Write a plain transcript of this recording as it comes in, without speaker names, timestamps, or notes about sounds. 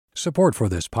Support for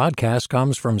this podcast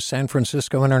comes from San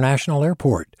Francisco International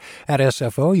Airport. At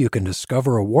SFO, you can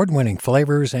discover award-winning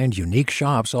flavors and unique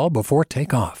shops all before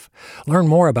takeoff. Learn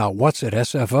more about what's at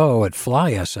SFO at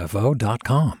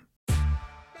flysfo.com.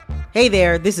 Hey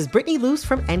there, this is Brittany Luce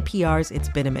from NPR's It's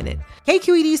Been a Minute.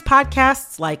 KQED's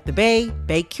podcasts like The Bay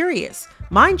Curious,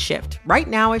 Mindshift, Right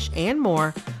Nowish, and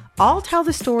more all tell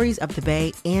the stories of the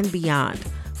Bay and beyond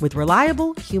with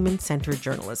reliable, human-centered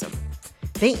journalism.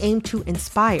 They aim to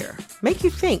inspire, make you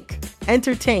think,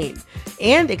 entertain,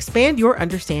 and expand your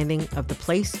understanding of the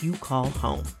place you call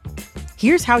home.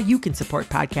 Here's how you can support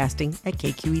podcasting at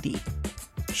KQED.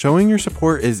 Showing your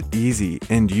support is easy,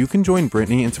 and you can join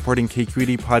Brittany in supporting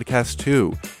KQED Podcast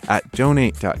too at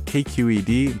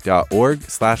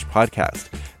donate.kqed.org/podcast.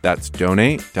 That's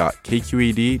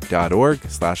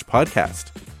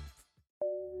donate.kqed.org/podcast.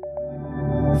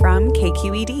 From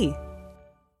KQED.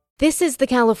 This is the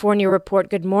California Report.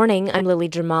 Good morning. I'm Lily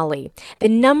Jamali. The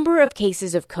number of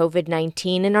cases of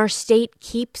COVID-19 in our state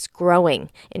keeps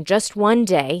growing. In just one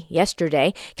day,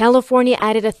 yesterday, California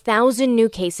added 1,000 new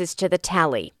cases to the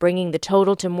tally, bringing the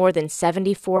total to more than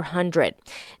 7,400.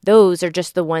 Those are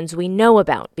just the ones we know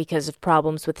about because of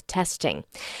problems with testing.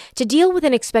 To deal with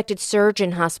an expected surge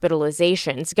in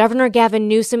hospitalizations, Governor Gavin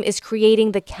Newsom is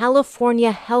creating the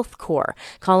California Health Corps,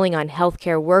 calling on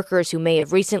healthcare workers who may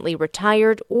have recently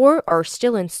retired or are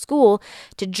still in school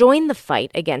to join the fight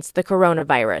against the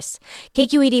coronavirus.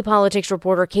 KQED politics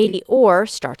reporter Katie Orr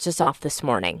starts us off this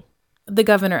morning. The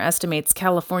governor estimates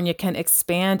California can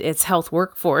expand its health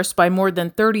workforce by more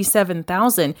than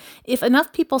 37,000 if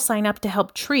enough people sign up to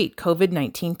help treat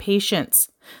COVID-19 patients.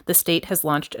 The state has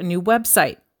launched a new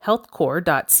website,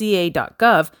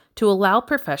 healthcorps.ca.gov, to allow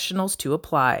professionals to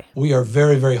apply. We are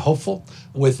very, very hopeful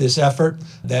with this effort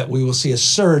that we will see a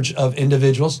surge of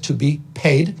individuals to be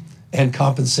paid and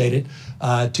compensated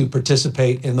to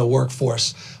participate in the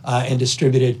workforce and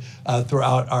distributed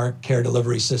throughout our care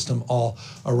delivery system all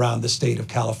around the state of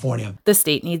California. The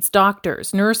state needs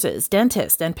doctors, nurses,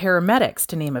 dentists, and paramedics,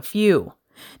 to name a few.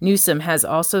 Newsom has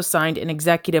also signed an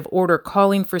executive order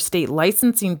calling for state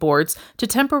licensing boards to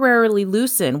temporarily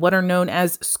loosen what are known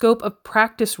as scope of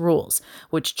practice rules,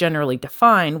 which generally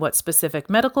define what specific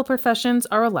medical professions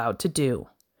are allowed to do.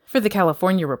 For the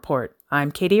California Report,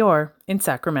 I'm Katie Orr in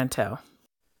Sacramento.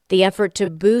 The effort to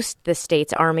boost the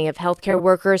state's army of healthcare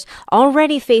workers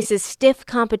already faces stiff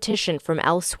competition from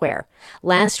elsewhere.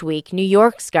 Last week, New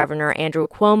York's Governor Andrew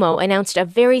Cuomo announced a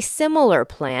very similar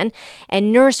plan,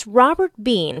 and nurse Robert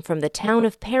Bean from the town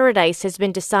of Paradise has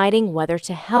been deciding whether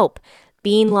to help.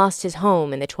 Bean lost his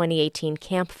home in the 2018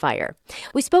 Camp Fire.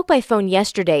 We spoke by phone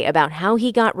yesterday about how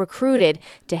he got recruited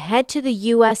to head to the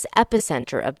U.S.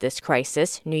 epicenter of this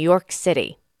crisis, New York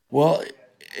City. Well,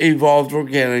 evolved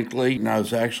organically, and I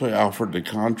was actually offered the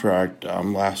contract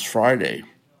last Friday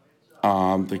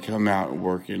to come out and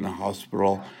work in a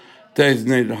hospital,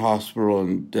 designated hospital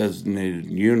and designated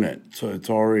unit. So it's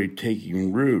already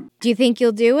taking root. Do you think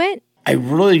you'll do it? I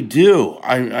really do.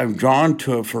 I'm drawn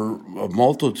to it for a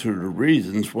multitude of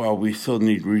reasons. While we still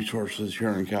need resources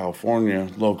here in California,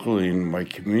 locally in my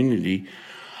community,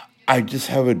 I just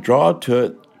have a draw to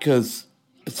it because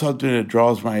it's something that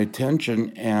draws my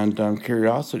attention and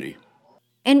curiosity.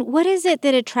 And what is it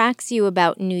that attracts you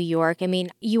about New York? I mean,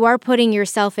 you are putting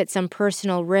yourself at some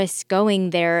personal risk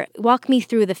going there. Walk me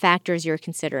through the factors you're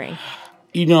considering.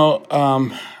 You know,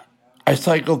 I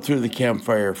cycled through the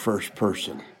campfire first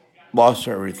person, lost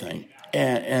everything,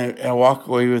 and I walk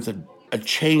away with a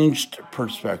changed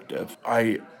perspective.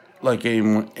 I, like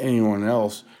anyone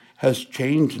else, has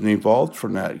changed and evolved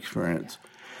from that experience.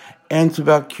 And it's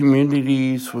about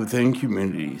communities within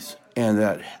communities and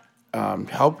that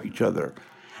help each other.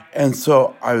 And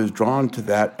so I was drawn to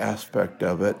that aspect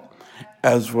of it,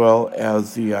 as well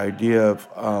as the idea of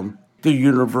the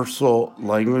universal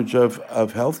language of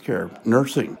healthcare,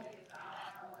 nursing.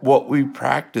 What we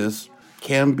practice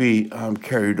can be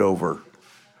carried over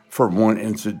from one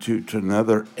institute to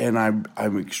another, and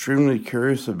I'm extremely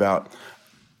curious about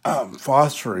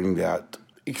fostering that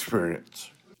experience.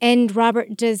 And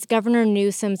Robert, does Governor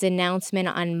Newsom's announcement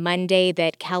on Monday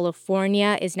that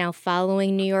California is now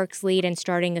following New York's lead and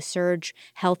starting a surge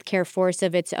healthcare force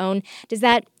of its own, does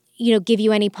that, give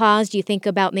you any pause? Do you think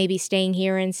about maybe staying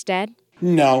here instead?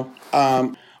 No.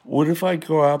 What if I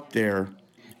go out there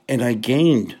and I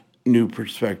gained new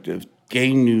perspectives,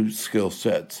 gain new skill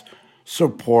sets,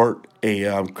 support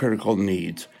a critical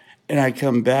needs, and I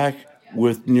come back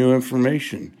with new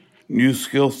information, new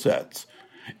skill sets?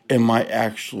 Am I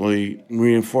actually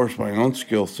reinforce my own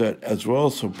skill set as well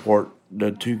as support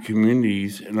the two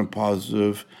communities in a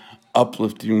positive,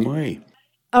 uplifting way?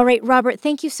 All right, Robert,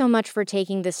 thank you so much for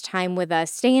taking this time with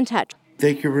us. Stay in touch.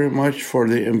 Thank you very much for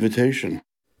the invitation.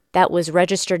 That was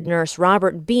registered nurse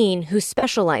Robert Bean, who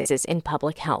specializes in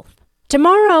public health.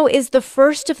 Tomorrow is the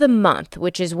first of the month,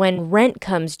 which is when rent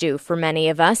comes due for many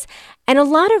of us, and a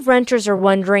lot of renters are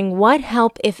wondering what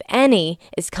help, if any,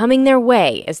 is coming their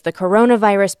way as the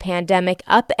coronavirus pandemic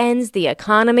upends the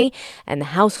economy and the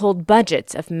household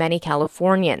budgets of many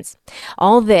Californians.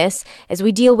 All this as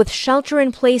we deal with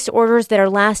shelter-in-place orders that are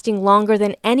lasting longer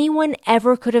than anyone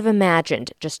ever could have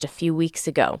imagined just a few weeks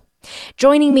ago.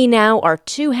 Joining me now are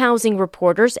two housing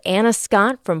reporters, Anna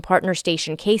Scott from partner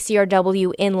station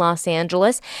KCRW in Los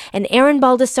Angeles and Erin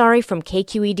Baldassari from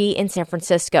KQED in San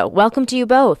Francisco. Welcome to you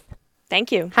both.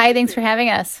 Thank you. Hi, thanks for having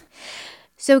us.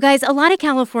 So, guys, a lot of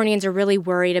Californians are really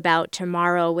worried about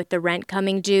tomorrow with the rent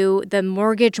coming due, the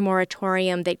mortgage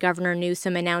moratorium that Governor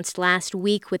Newsom announced last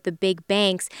week with the big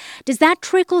banks. Does that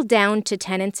trickle down to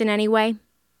tenants in any way?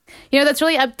 That's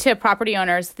really up to property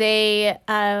owners. They,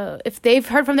 if they've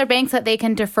heard from their banks that they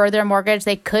can defer their mortgage,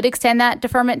 they could extend that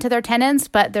deferment to their tenants,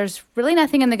 but there's really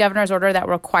nothing in the governor's order that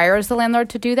requires the landlord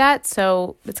to do that,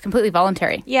 so it's completely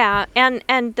voluntary. Yeah, and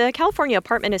the California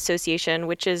Apartment Association,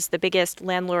 which is the biggest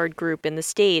landlord group in the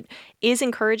state, is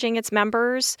encouraging its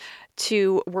members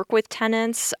to work with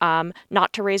tenants,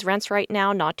 not to raise rents right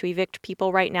now, not to evict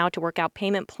people right now, to work out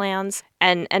payment plans.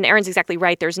 And Erin's exactly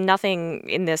right. There's nothing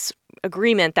in this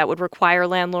agreement that would require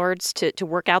landlords to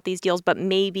work out these deals, but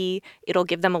maybe it'll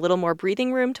give them a little more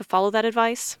breathing room to follow that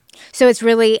advice. So it's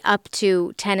really up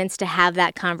to tenants to have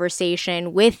that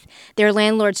conversation with their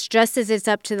landlords, just as it's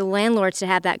up to the landlords to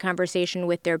have that conversation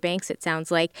with their banks, it sounds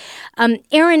like.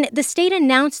 Erin, the state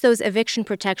announced those eviction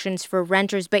protections for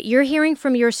renters, but you're hearing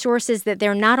from your sources that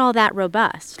they're not all that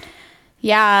robust.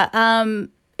 Yeah,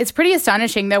 it's pretty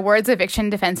astonishing. The words eviction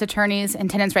defense attorneys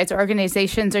and tenants' rights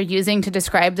organizations are using to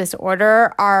describe this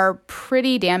order are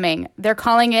pretty damning. They're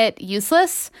calling it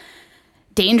useless,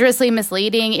 dangerously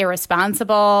misleading,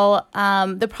 irresponsible.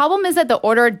 The problem is that the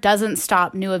order doesn't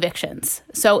stop new evictions.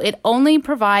 So it only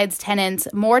provides tenants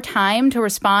more time to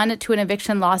respond to an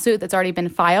eviction lawsuit that's already been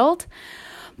filed.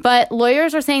 But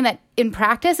lawyers are saying that in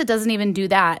practice, it doesn't even do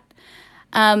that.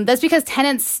 That's because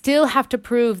tenants still have to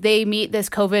prove they meet this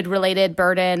COVID-related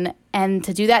burden. And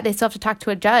to do that, they still have to talk to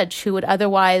a judge who would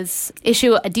otherwise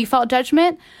issue a default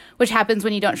judgment, which happens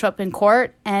when you don't show up in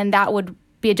court. And that would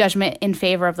be a judgment in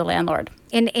favor of the landlord.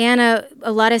 And Anna,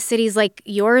 a lot of cities like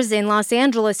yours in Los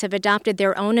Angeles have adopted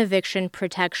their own eviction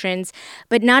protections,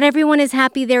 but not everyone is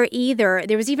happy there either.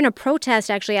 There was even a protest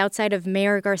actually outside of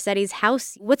Mayor Garcetti's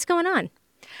house. What's going on?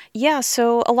 Yeah,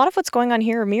 so a lot of what's going on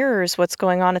here mirrors what's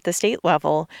going on at the state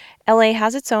level. LA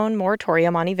has its own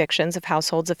moratorium on evictions of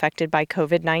households affected by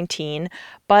COVID-19,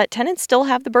 but tenants still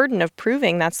have the burden of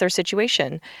proving that's their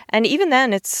situation. And even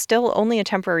then, it's still only a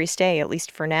temporary stay, at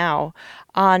least for now.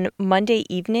 On Monday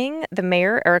evening, the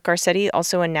mayor, Eric Garcetti,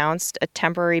 also announced a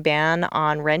temporary ban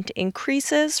on rent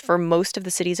increases for most of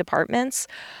the city's apartments.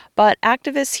 But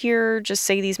activists here just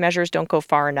say these measures don't go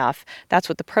far enough. That's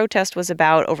what the protest was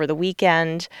about over the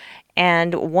weekend.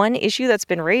 And one issue that's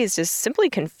been raised is simply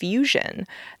confusion.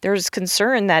 There's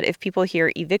concern that if people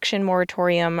hear eviction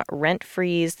moratorium, rent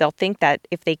freeze, they'll think that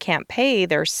if they can't pay,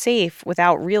 they're safe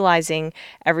without realizing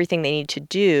everything they need to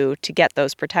do to get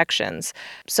those protections.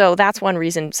 So that's one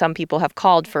reason some people have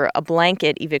called for a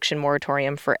blanket eviction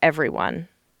moratorium for everyone.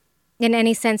 In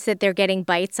any sense that they're getting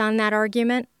bites on that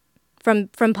argument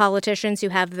from politicians who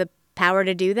have the power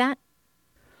to do that?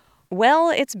 Well,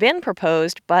 it's been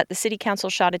proposed, but the city council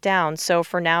shot it down. So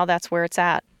for now, that's where it's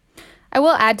at. I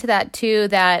will add to that, too,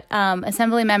 that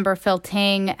Assemblymember Phil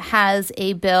Ting has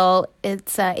a bill,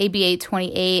 it's AB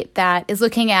 828, that is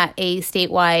looking at a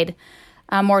statewide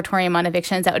moratorium on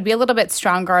evictions that would be a little bit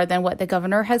stronger than what the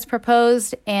governor has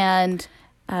proposed, and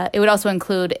it would also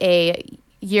include a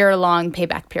year-long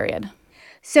payback period.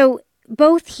 So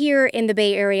both here in the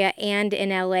Bay Area and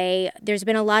in LA, there's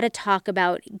been a lot of talk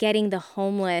about getting the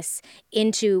homeless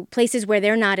into places where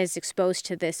they're not as exposed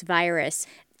to this virus.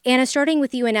 Anna, starting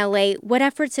with you in LA, what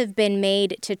efforts have been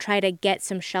made to try to get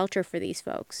some shelter for these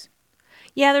folks?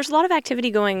 Yeah, there's a lot of activity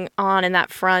going on in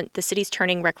that front. The city's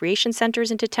turning recreation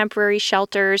centers into temporary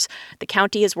shelters. The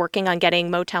county is working on getting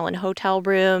motel and hotel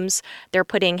rooms. They're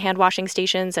putting hand washing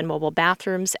stations and mobile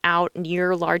bathrooms out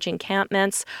near large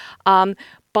encampments.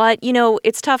 But,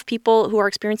 it's tough. People who are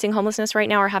experiencing homelessness right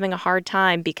now are having a hard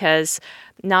time because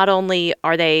not only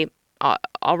are they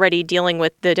already dealing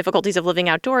with the difficulties of living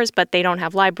outdoors, but they don't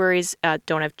have libraries,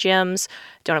 don't have gyms,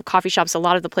 don't have coffee shops, a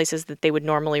lot of the places that they would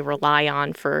normally rely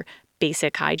on for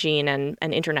basic hygiene and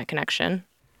internet connection.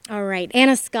 All right.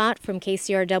 Anna Scott from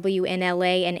KCRW in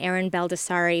LA and Erin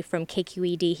Baldassari from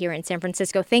KQED here in San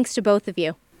Francisco. Thanks to both of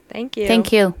you. Thank you.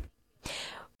 Thank you.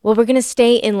 Well, we're going to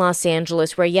stay in Los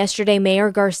Angeles, where yesterday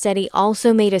Mayor Garcetti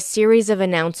also made a series of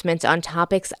announcements on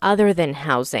topics other than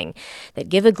housing that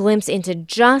give a glimpse into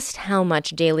just how much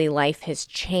daily life has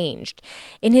changed.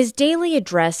 In his daily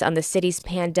address on the city's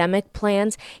pandemic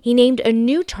plans, he named a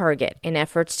new target in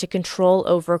efforts to control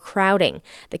overcrowding.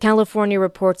 The California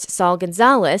Report's Saul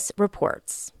Gonzalez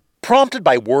reports. Prompted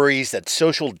by worries that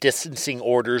social distancing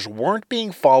orders weren't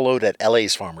being followed at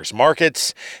LA's farmers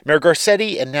markets, Mayor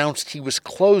Garcetti announced he was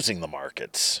closing the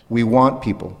markets. We want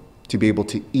people to be able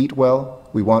to eat well.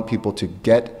 We want people to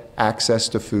get access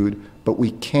to food, but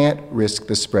we can't risk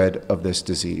the spread of this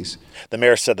disease. The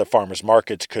mayor said the farmers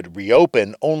markets could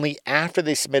reopen only after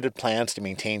they submitted plans to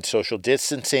maintain social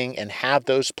distancing and have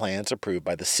those plans approved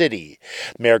by the city.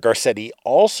 Mayor Garcetti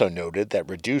also noted that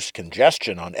reduced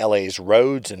congestion on LA's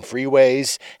roads and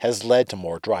freeways has led to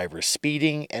more drivers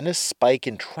speeding and a spike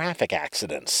in traffic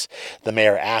accidents. The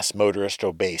mayor asked motorists to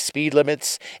obey speed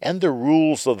limits and the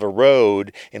rules of the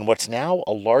road in what's now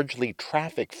a largely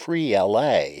traffic-free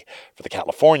LA. For the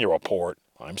California Report,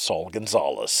 I'm Saul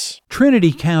Gonzalez.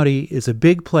 Trinity County is a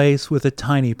big place with a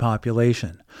tiny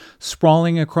population.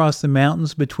 Sprawling across the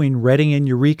mountains between Redding and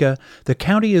Eureka, the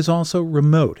county is also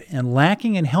remote and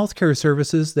lacking in healthcare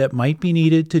services that might be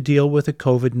needed to deal with a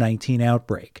COVID-19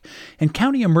 outbreak. And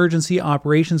County Emergency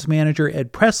Operations Manager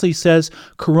Ed Presley says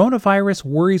coronavirus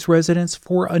worries residents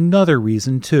for another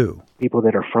reason, too. People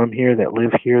that are from here, that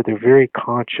live here, they're very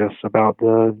conscious about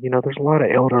there's a lot of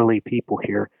elderly people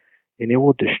here, and it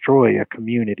will destroy a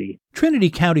community.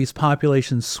 Trinity County's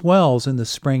population swells in the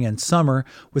spring and summer,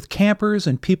 with campers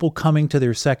and people coming to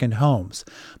their second homes.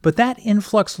 But that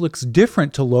influx looks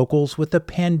different to locals with the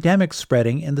pandemic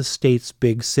spreading in the state's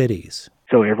big cities.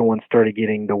 So everyone started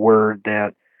getting the word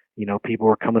that, people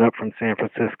were coming up from San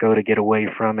Francisco to get away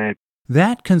from it.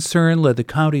 That concern led the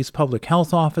county's public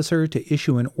health officer to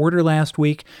issue an order last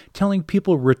week telling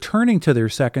people returning to their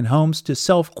second homes to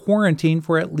self-quarantine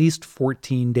for at least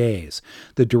 14 days.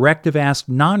 The directive asked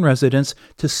non-residents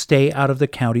to stay out of the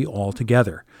county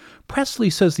altogether. Presley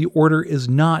says the order is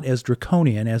not as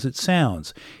draconian as it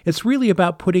sounds. It's really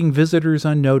about putting visitors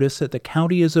on notice that the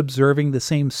county is observing the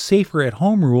same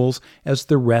safer-at-home rules as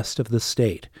the rest of the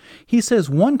state. He says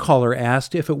one caller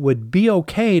asked if it would be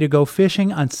okay to go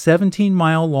fishing on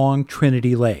 17-mile-long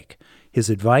Trinity Lake. His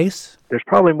advice? There's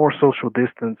probably more social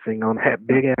distancing on that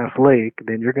big-ass lake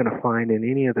than you're going to find in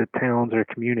any of the towns or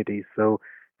communities, so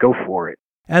go for it.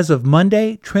 As of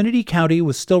Monday, Trinity County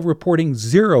was still reporting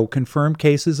 0 confirmed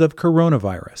cases of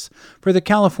coronavirus. For the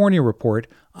California Report,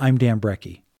 I'm Dan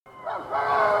Brekke.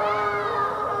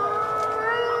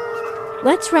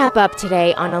 Let's wrap up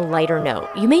today on a lighter note.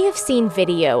 You may have seen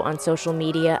video on social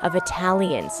media of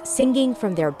Italians singing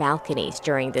from their balconies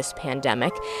during this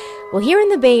pandemic. Well, here in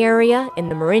the Bay Area, in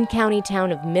the Marin County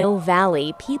town of Mill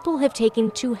Valley, people have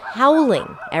taken to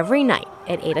howling every night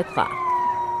at 8 o'clock.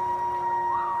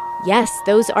 Yes,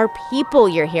 those are people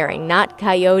you're hearing, not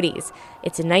coyotes.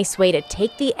 It's a nice way to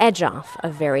take the edge off a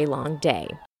very long day.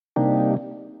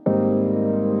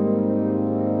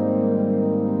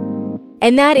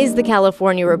 And that is the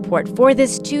California Report for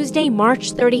this Tuesday,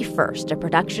 March 31st, a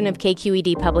production of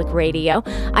KQED Public Radio.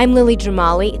 I'm Lily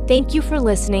Jamali. Thank you for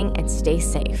listening and stay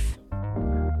safe.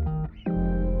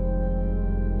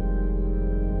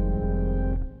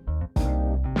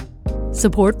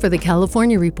 Support for the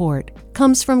California Report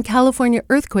comes from California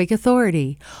Earthquake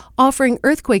Authority, offering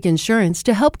earthquake insurance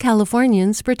to help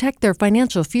Californians protect their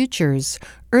financial futures.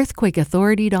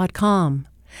 EarthquakeAuthority.com.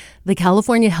 The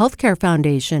California Healthcare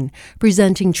Foundation,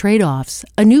 presenting Trade-Offs,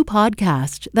 a new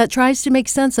podcast that tries to make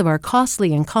sense of our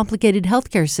costly and complicated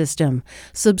healthcare system.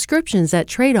 Subscriptions at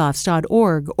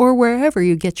tradeoffs.org or wherever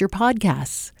you get your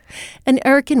podcasts. And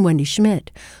Eric and Wendy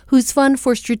Schmidt, whose Fund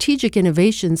for Strategic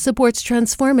Innovation supports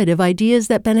transformative ideas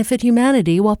that benefit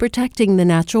humanity while protecting the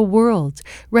natural world,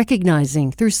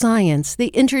 recognizing through science the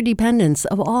interdependence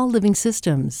of all living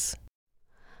systems.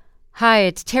 Hi,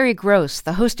 it's Terry Gross,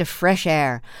 the host of Fresh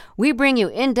Air. We bring you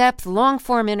in-depth,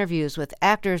 long-form interviews with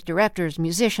actors, directors,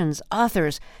 musicians,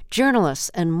 authors, journalists,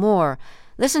 and more.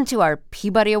 Listen to our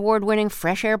Peabody Award-winning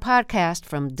Fresh Air podcast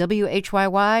from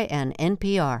WHYY and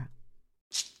NPR.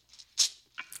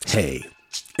 Hey,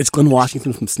 it's Glenn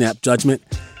Washington from Snap Judgment.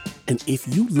 And if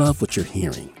you love what you're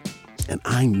hearing, and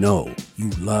I know you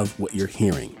love what you're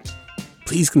hearing,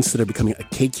 please consider becoming a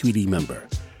KQED member.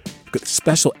 You get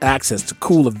special access to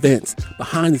cool events,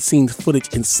 behind-the-scenes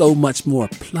footage, and so much more.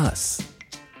 Plus,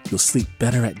 you'll sleep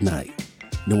better at night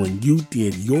knowing you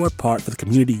did your part for the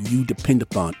community you depend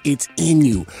upon. It's in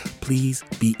you. Please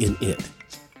be in it.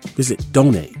 Visit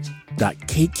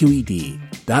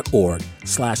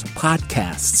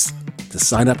donate.kqed.org/podcasts to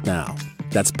sign up now.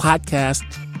 That's podcast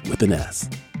with an S.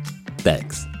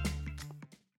 Thanks.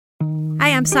 Hi,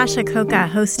 I'm Sasha Coca,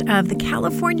 host of the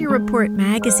California Report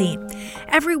magazine.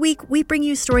 Every week, we bring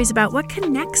you stories about what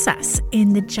connects us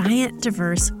in the giant,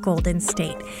 diverse Golden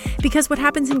State. Because what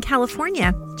happens in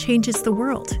California changes the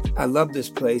world. I love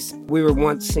this place. We were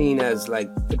once seen as like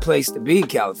the place to be,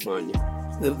 California.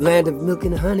 The land of milk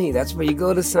and honey. That's where you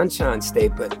go to Sunshine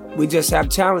State, but we just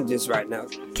have challenges right now.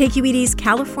 KQED's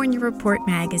California Report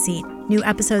magazine. New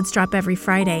episodes drop every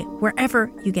Friday,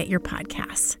 wherever you get your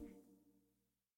podcasts.